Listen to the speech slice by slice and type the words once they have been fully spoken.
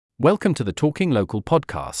Welcome to the Talking Local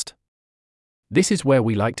podcast. This is where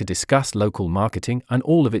we like to discuss local marketing and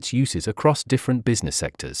all of its uses across different business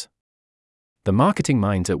sectors. The marketing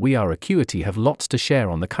minds at We Are Acuity have lots to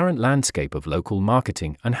share on the current landscape of local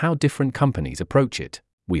marketing and how different companies approach it.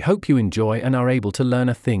 We hope you enjoy and are able to learn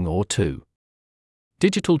a thing or two.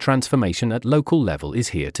 Digital transformation at local level is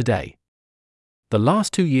here today. The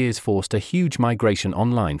last 2 years forced a huge migration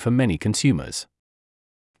online for many consumers.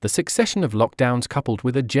 The succession of lockdowns coupled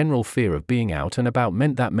with a general fear of being out and about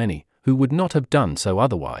meant that many, who would not have done so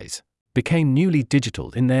otherwise, became newly digital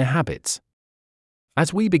in their habits.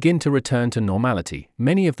 As we begin to return to normality,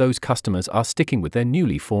 many of those customers are sticking with their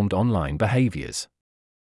newly formed online behaviors.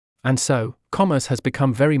 And so, commerce has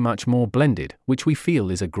become very much more blended, which we feel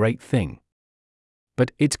is a great thing.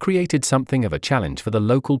 But it's created something of a challenge for the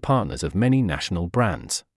local partners of many national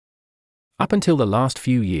brands. Up until the last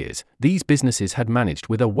few years, these businesses had managed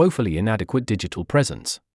with a woefully inadequate digital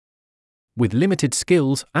presence. With limited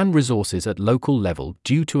skills and resources at local level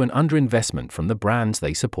due to an underinvestment from the brands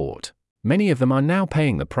they support, many of them are now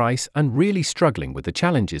paying the price and really struggling with the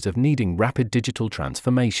challenges of needing rapid digital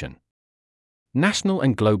transformation. National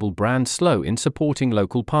and global brands slow in supporting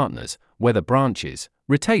local partners, whether branches,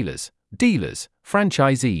 retailers, dealers,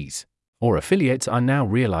 franchisees, or affiliates, are now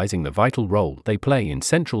realizing the vital role they play in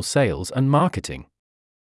central sales and marketing.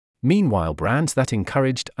 Meanwhile, brands that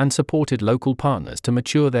encouraged and supported local partners to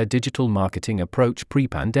mature their digital marketing approach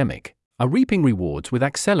pre-pandemic are reaping rewards with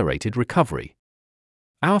accelerated recovery.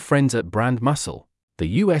 Our friends at Brand Muscle, the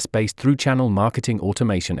US-based through-channel marketing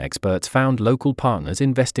automation experts, found local partners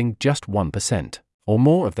investing just 1% or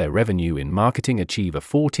more of their revenue in marketing achieve a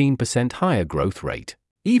 14% higher growth rate,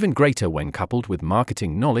 even greater when coupled with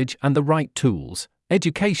marketing knowledge and the right tools,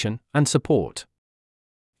 education, and support.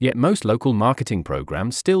 Yet most local marketing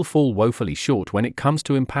programs still fall woefully short when it comes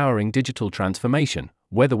to empowering digital transformation,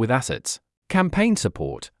 whether with assets, campaign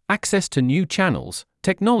support, access to new channels,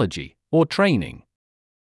 technology, or training.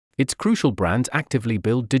 It's crucial brands actively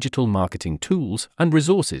build digital marketing tools and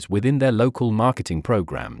resources within their local marketing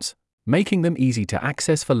programs, making them easy to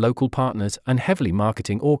access for local partners and heavily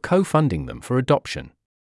marketing or co-funding them for adoption.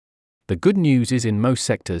 The good news is, in most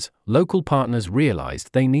sectors, local partners realized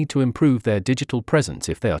they need to improve their digital presence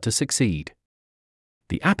if they are to succeed.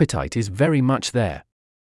 The appetite is very much there.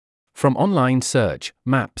 From online search,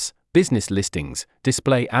 maps, business listings,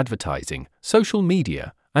 display advertising, social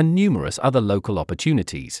media, and numerous other local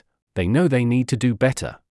opportunities, they know they need to do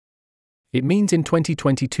better. It means in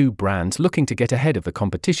 2022 brands looking to get ahead of the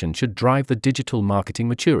competition should drive the digital marketing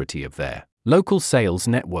maturity of their local sales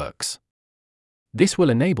networks. This will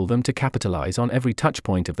enable them to capitalize on every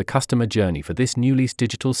touchpoint of the customer journey for this newly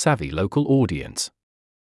digital-savvy local audience.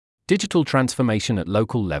 Digital transformation at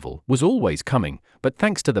local level was always coming, but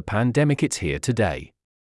thanks to the pandemic it's here today.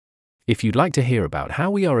 If you'd like to hear about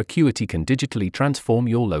how We Are Acuity can digitally transform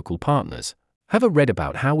your local partners, have a read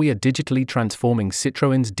about how we are digitally transforming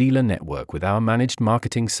Citroën's dealer network with our managed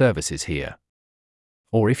marketing services here.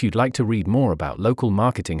 Or if you'd like to read more about local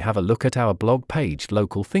marketing, have a look at our blog page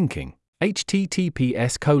Local Thinking,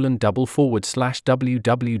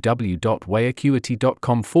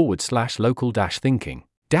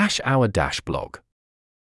 https://www.weareacuity.com/local-thinking-our-blog.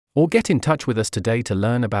 Or get in touch with us today to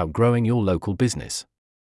learn about growing your local business.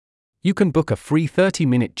 You can book a free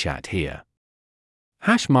 30-minute chat here.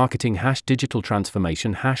 #marketing #digital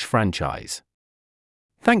transformation #franchise.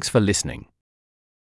 Thanks for listening.